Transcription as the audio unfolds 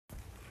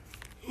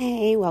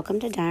Hey,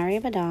 welcome to Diary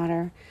of a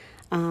Daughter.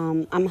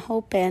 I'm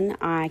hoping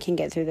I can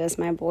get through this.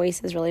 My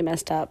voice is really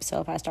messed up, so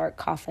if I start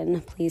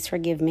coughing, please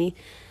forgive me.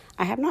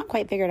 I have not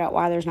quite figured out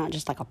why there's not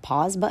just like a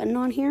pause button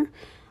on here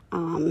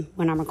when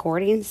I'm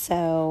recording,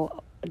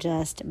 so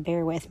just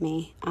bear with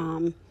me.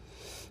 And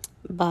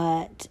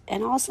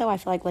also I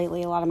feel like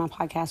lately a lot of my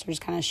podcasts are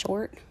just kind of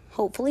short,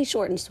 hopefully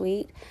short and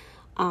sweet.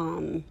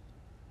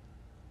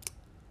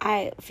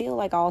 I feel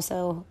like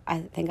also, I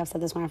think I've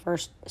said this when I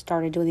first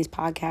started doing these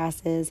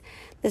podcasts, is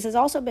this has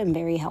also been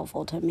very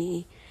helpful to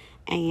me.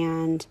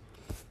 And,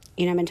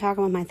 I've been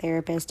talking with my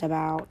therapist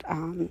about,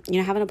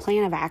 having a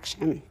plan of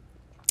action.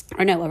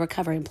 Or no, a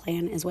recovery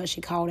plan is what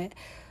she called it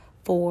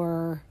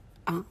for,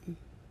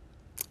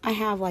 I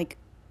have like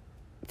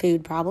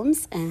food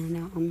problems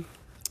and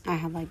I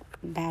have like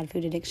bad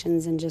food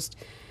addictions and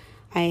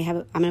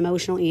I'm an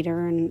emotional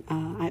eater and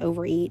I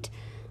overeat.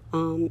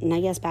 And I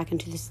guess back in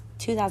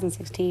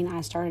 2016,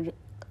 I started,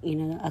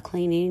 a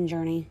clean eating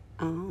journey,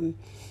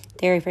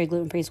 dairy-free,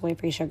 gluten-free,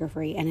 soy-free,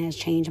 sugar-free, and it has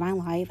changed my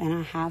life, and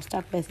I have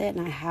stuck with it,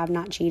 and I have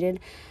not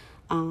cheated.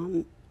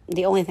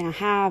 The only thing I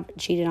have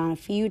cheated on a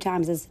few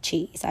times is the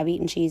cheese. I've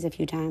eaten cheese a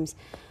few times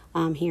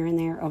here and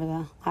there over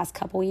the last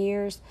couple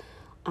years,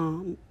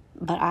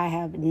 but I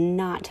have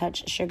not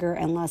touched sugar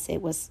unless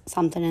it was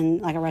something in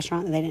like a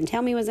restaurant that they didn't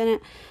tell me was in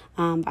it.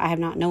 But I have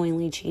not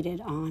knowingly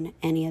cheated on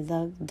any of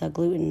the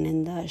gluten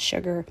and the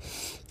sugar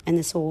and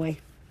the soy.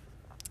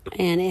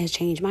 And it has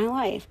changed my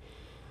life.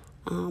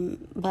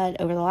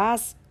 But over the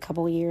last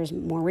couple of years,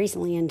 more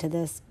recently into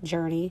this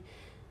journey,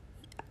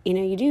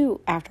 you do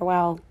after a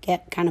while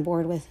get kind of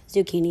bored with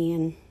zucchini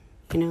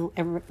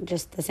and,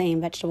 just the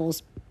same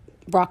vegetables,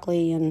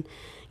 broccoli and,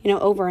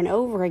 over and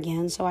over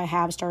again. So I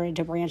have started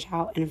to branch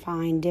out and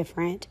find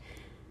different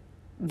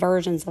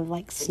versions of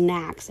like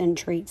snacks and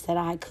treats that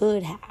I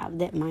could have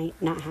that might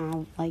not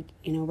have like,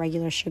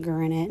 regular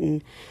sugar in it.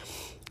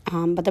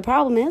 And, but the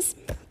problem is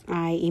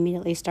I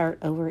immediately start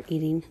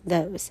overeating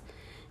those.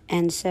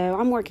 And so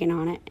I'm working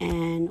on it,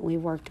 and we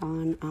worked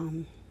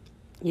on,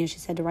 she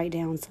said to write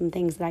down some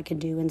things that I could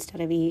do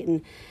instead of eat.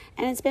 And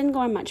it's been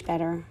going much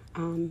better.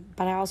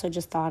 But I also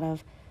just thought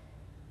of,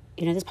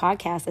 this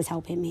podcast is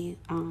helping me.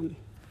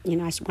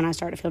 When I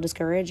start to feel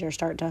discouraged or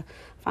start to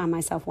find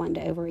myself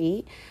wanting to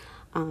overeat,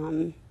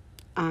 I'm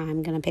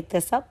going to pick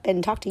this up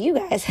and talk to you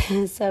guys.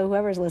 So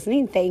whoever's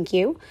listening, thank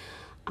you.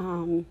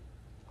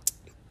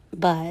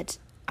 But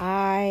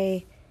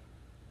I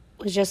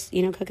was just,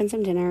 cooking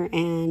some dinner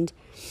and,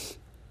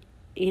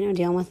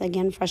 dealing with,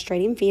 again,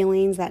 frustrating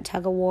feelings, that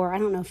tug of war. I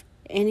don't know if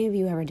any of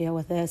you ever deal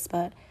with this,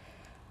 but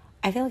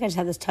I feel like I just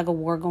have this tug of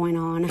war going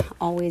on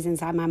always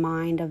inside my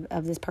mind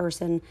of this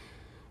person,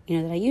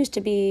 that I used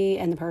to be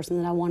and the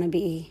person that I want to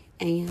be.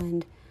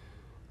 And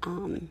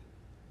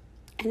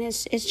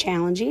it's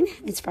challenging.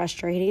 It's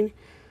frustrating.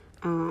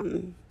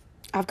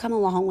 I've come a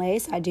long way,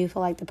 so I do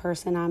feel like the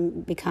person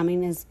I'm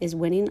becoming is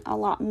winning a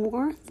lot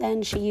more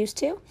than she used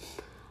to,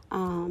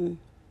 than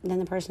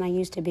the person I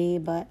used to be.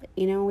 But,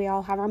 we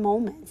all have our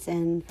moments,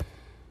 and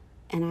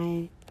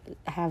I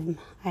have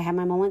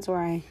my moments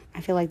where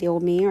I feel like the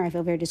old me, or I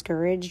feel very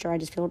discouraged, or I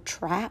just feel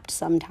trapped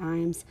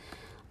sometimes,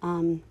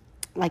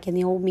 like in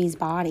the old me's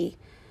body.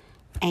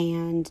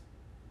 And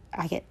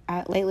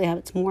lately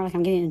it's more like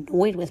I'm getting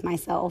annoyed with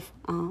myself.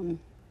 And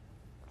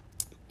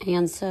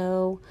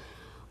so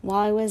while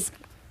I was,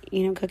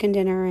 cooking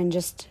dinner and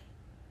just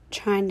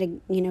trying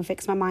to,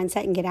 fix my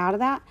mindset and get out of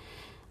that,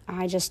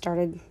 I just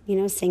started,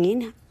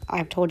 singing.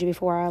 I've told you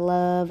before, I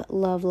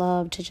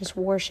love to just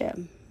worship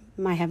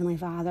my Heavenly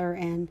Father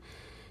and,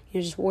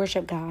 just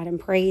worship God and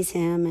praise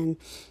Him. And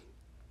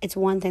it's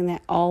one thing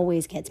that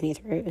always gets me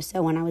through.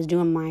 So when I was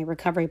doing my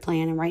recovery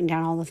plan and writing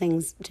down all the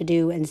things to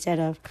do instead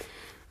of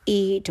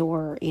eat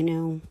or,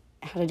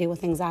 how to deal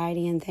with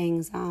anxiety and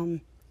things,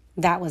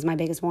 that was my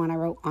biggest one. I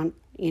wrote on,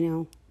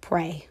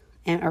 pray.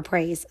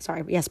 Praise.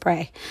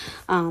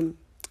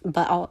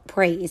 But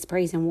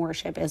praise and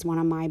worship is one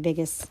of my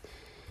biggest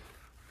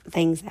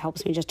things that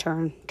helps me just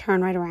turn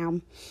right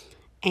around.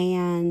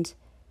 And,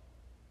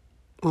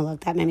 well,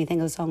 look, that made me think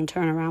of the song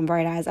Turn Around,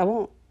 Bright Eyes. I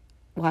won't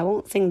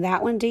sing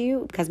that one to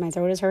you because my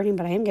throat is hurting,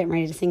 but I am getting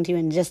ready to sing to you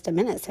in just a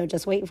minute, so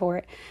just wait for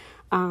it.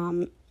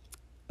 And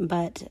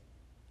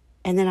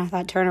then I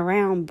thought, turn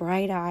around,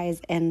 bright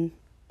eyes, and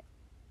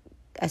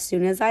as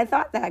soon as I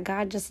thought that,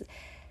 God just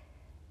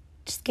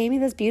gave me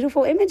this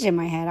beautiful image in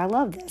my head. I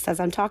love this. As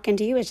I'm talking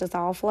to you, it's just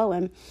all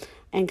flowing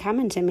and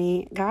coming to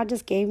me. God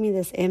just gave me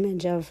this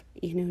image of,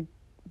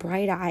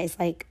 bright eyes,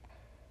 like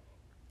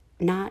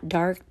not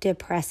dark,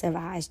 depressive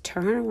eyes.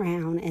 Turn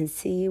around and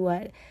see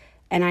what...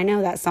 And I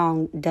know that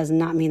song does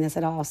not mean this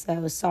at all,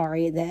 so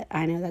sorry that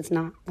I know that's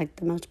not like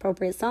the most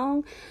appropriate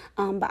song,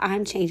 but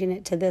I'm changing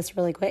it to this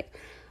really quick.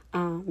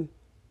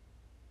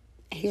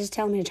 He's just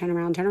telling me to turn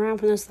around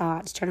from those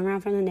thoughts, turn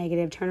around from the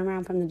negative, turn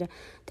around from the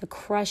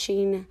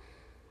crushing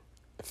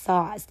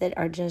thoughts that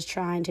are just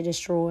trying to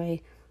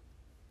destroy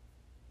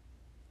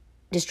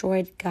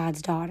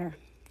God's daughter.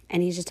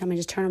 And he's just telling me,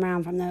 just turn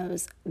around from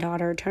those,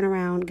 daughter, turn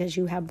around, because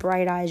you have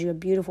bright eyes, you have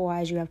beautiful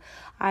eyes, you have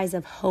eyes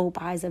of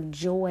hope, eyes of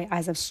joy,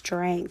 eyes of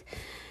strength.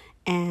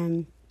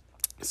 And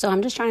so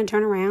I'm just trying to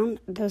turn around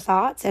those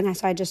thoughts. And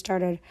so I just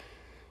started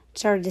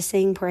to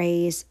sing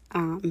praise.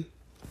 And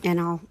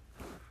I'm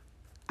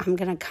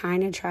going to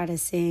kind of try to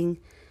sing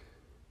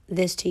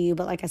this to you.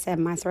 But like I said,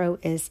 my throat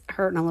is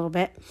hurting a little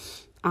bit.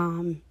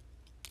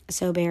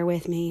 So bear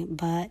with me.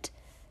 But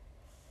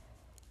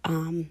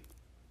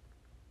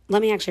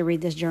let me actually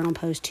read this journal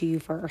post to you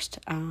first.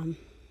 I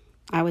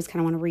always kind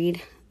of want to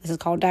read. This is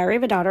called Diary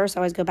of a Daughter. So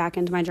I always go back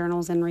into my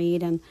journals and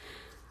read. And,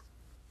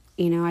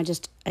 I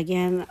just,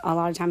 again, a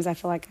lot of times I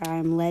feel like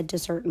I'm led to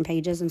certain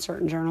pages in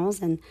certain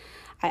journals. And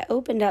I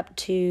opened up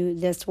to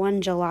this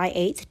one, July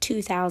 8th,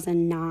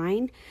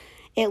 2009.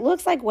 It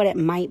looks like what it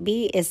might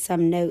be is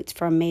some notes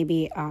from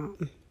maybe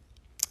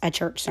a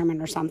church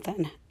sermon or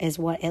something is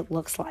what it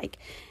looks like.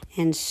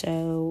 And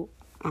so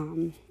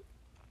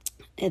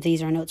if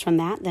these are notes from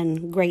that,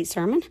 then great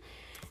sermon.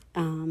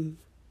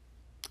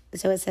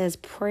 So it says,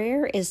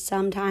 prayer is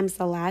sometimes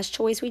the last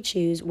choice we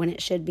choose when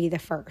it should be the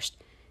first,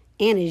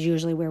 and is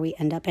usually where we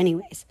end up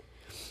anyways.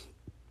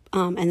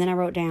 And then I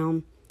wrote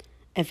down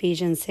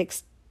Ephesians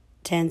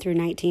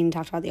 6:10-19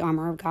 talks about the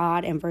armor of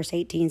God, and verse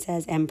 18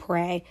 says, and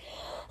pray.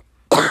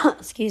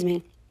 Excuse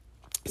me.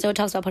 So it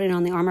talks about putting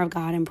on the armor of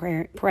God and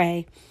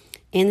pray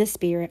in the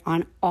Spirit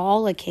on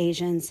all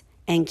occasions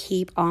and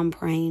keep on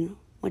praying,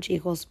 which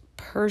equals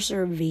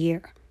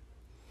persevere.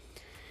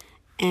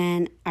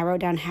 And I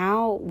wrote down,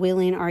 how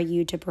willing are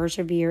you to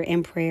persevere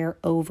in prayer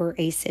over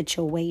a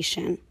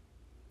situation?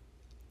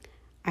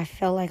 I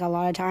feel like a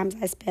lot of times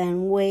I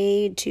spend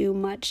way too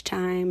much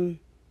time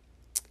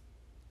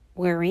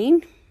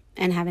worrying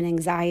and having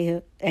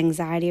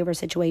anxiety over a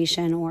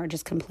situation, or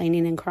just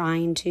complaining and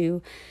crying to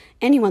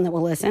anyone that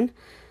will listen.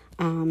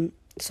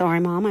 Sorry,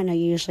 Mom, I know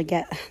you usually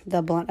get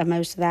the blunt of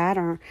most of that.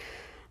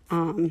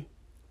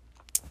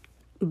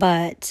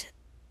 But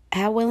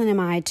how willing am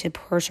I to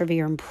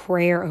persevere in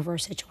prayer over a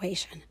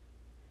situation?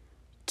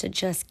 To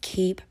just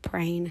keep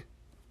praying.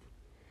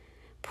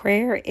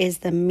 Prayer is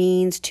the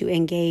means to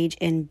engage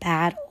in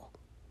battle.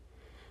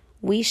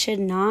 We should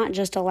not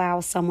just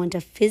allow someone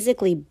to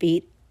physically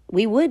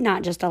we would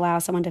not just allow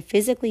someone to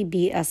physically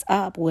beat us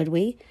up, would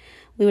we?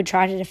 We would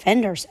try to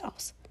defend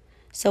ourselves.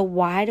 So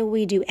why do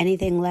we do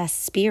anything less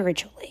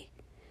spiritually?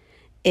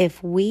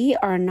 If we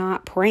are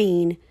not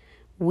praying,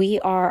 we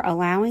are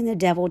allowing the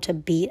devil to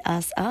beat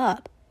us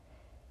up.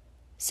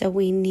 So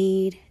we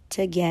need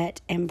to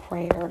get in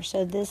prayer.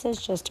 So this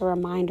is just a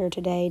reminder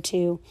today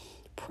to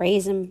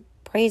praise and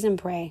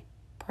pray.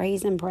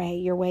 Praise and pray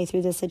your way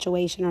through this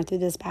situation or through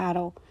this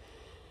battle.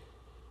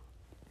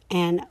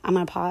 And I'm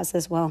going to pause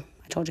this. Well,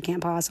 I told you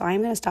can't pause, so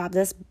I'm going to stop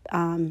this.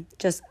 I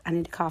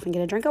need to cough and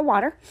get a drink of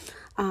water.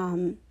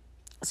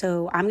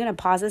 So I'm going to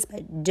pause this,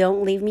 but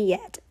don't leave me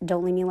yet.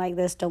 Don't leave me like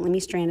this. Don't leave me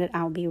stranded.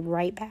 I'll be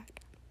right back.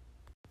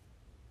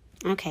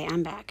 Okay,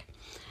 I'm back.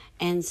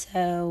 And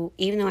so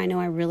even though I know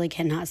I really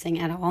cannot sing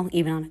at all,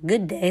 even on a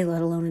good day,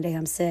 let alone a day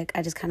I'm sick,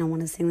 I just kind of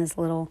want to sing this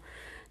little,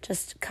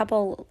 just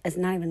couple, it's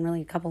not even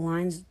really a couple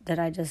lines that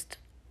I just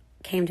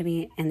came to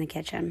me in the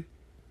kitchen.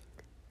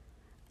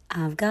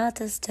 I've got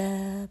to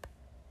step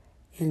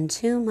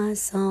into my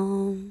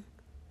song,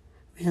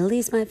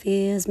 release my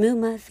fears, move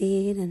my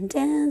feet, and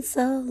dance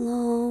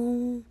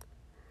along.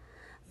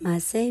 My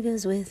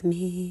Savior's with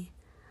me,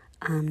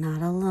 I'm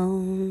not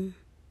alone.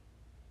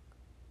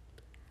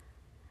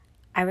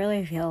 I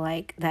really feel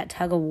like that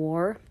tug of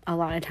war a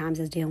lot of times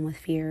is dealing with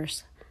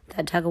fears.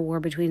 That tug of war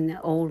between the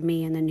old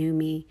me and the new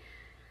me,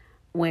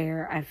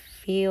 where I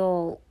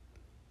feel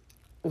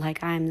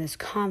like I'm this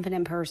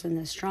confident person,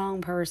 this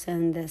strong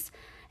person, this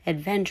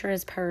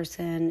adventurous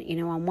person,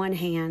 on one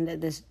hand,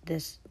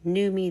 this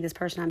new me, this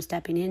person I'm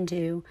stepping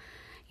into,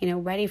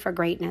 ready for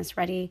greatness,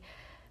 ready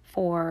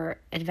for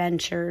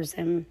adventures.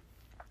 And,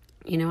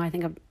 I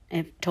think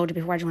I've told you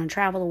before, I just want to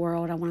travel the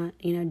world. I want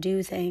to,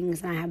 do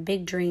things, and I have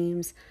big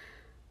dreams.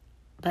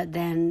 But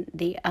then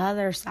the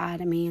other side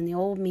of me and the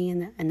old me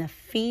and the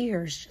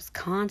fears just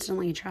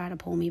constantly try to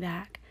pull me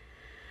back,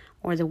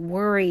 or the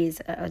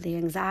worries or the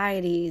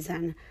anxieties.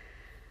 And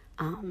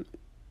on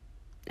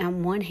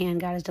one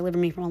hand, God has delivered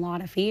me from a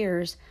lot of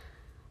fears,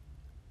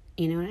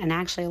 and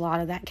actually a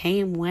lot of that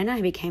came when I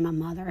became a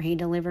mother. He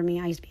delivered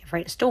me. I used to be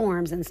afraid of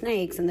storms and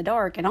snakes and the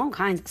dark and all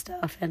kinds of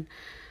stuff. And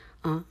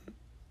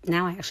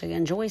now I actually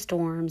enjoy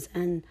storms,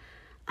 and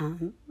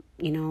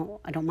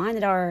I don't mind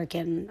the dark,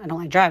 and I don't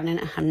like driving in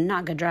it. I'm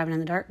not good driving in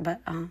the dark, but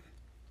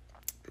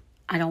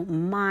I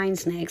don't mind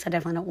snakes. I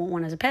definitely don't want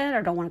one as a pet,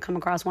 or don't want to come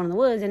across one in the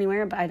woods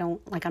anywhere, but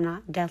I'm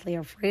not deathly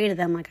afraid of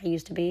them like I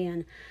used to be.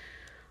 And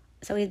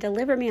so he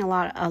delivered me a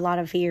lot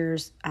of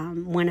fears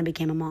when I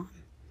became a mom.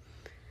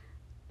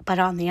 But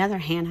on the other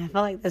hand, I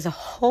felt like there's a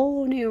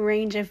whole new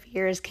range of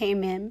fears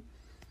came in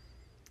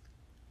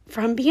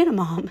from being a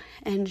mom,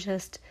 and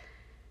just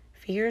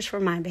fears for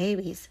my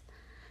babies,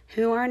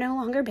 who are no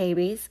longer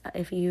babies.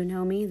 If you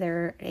know me,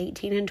 they're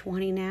 18 and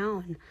 20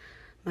 now, and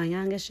my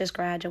youngest just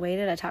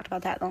graduated. I talked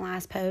about that in the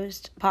last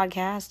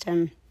podcast,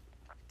 and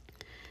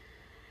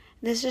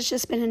this has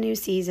just been a new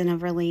season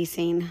of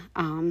releasing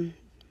them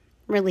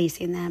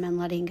and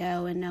letting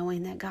go and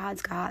knowing that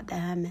God's got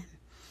them.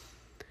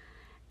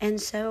 And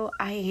so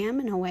I am,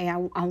 in a way, I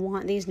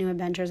want these new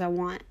adventures. I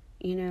want,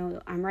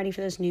 I'm ready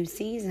for this new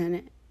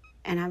season,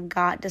 and I've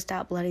got to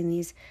stop letting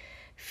these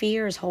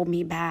fears hold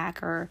me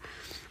back, or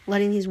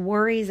letting these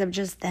worries of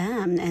just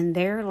them and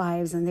their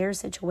lives and their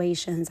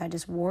situations. I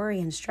just worry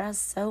and stress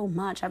so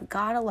much. I've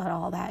got to let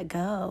all that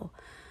go.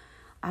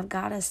 I've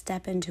got to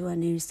step into a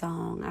new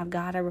song. I've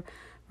got to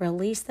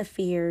release the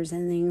fears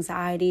and the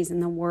anxieties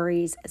and the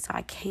worries so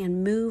I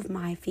can move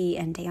my feet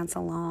and dance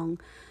along,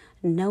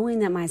 knowing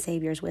that my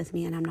Savior's with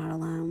me and I'm not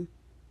alone.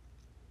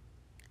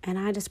 And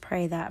I just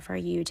pray that for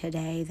you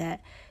today,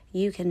 that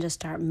you can just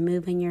start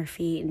moving your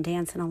feet and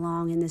dancing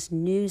along in this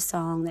new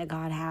song that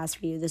God has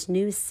for you, this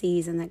new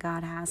season that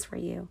God has for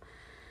you.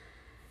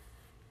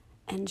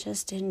 And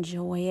just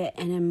enjoy it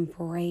and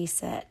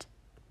embrace it.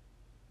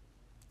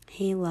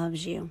 He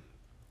loves you.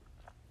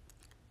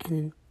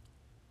 And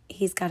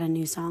He's got a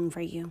new song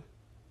for you.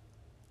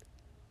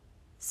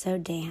 So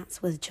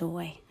dance with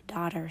joy,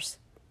 daughters.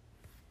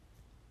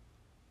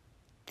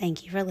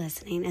 Thank you for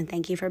listening, and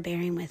thank you for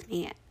bearing with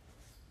me,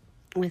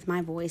 with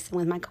my voice and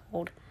with my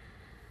cold.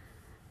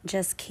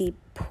 Just keep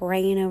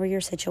praying over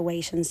your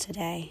situations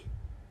today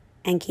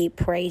and keep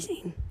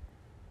praising.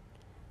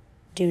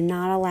 Do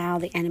not allow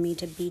the enemy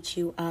to beat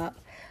you up.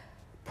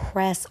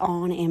 Press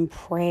on in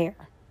prayer.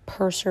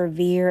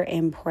 Persevere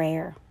in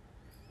prayer.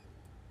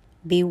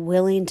 Be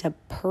willing to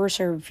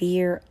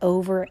persevere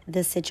over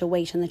the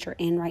situation that you're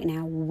in right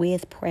now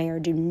with prayer.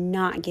 Do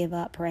not give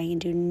up praying.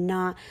 Do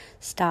not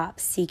stop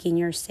seeking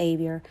your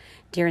Savior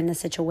during the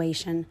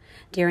situation,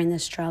 during the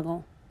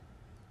struggle.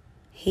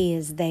 He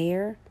is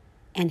there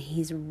and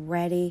He's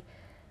ready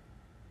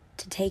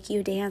to take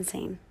you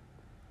dancing.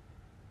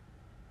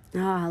 Oh,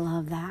 I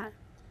love that.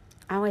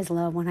 I always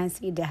love when I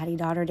see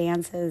daddy-daughter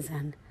dances,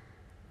 and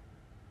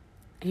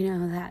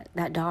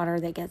that daughter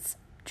that gets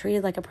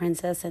treated like a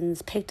princess and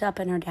is picked up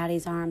in her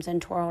daddy's arms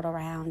and twirled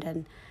around.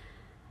 And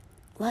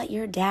let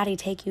your daddy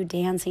take you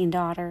dancing,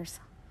 daughters.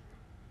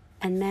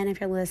 And men,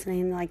 if you're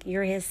listening, like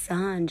you're his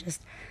son,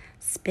 just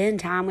spend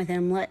time with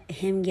him. Let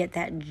him get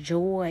that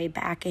joy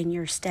back in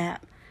your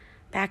step,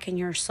 back in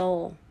your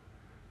soul.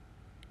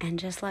 And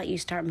just let you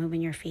start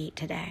moving your feet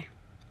today.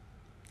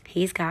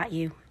 He's got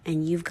you,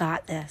 and you've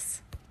got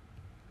this.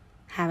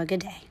 Have a good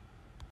day.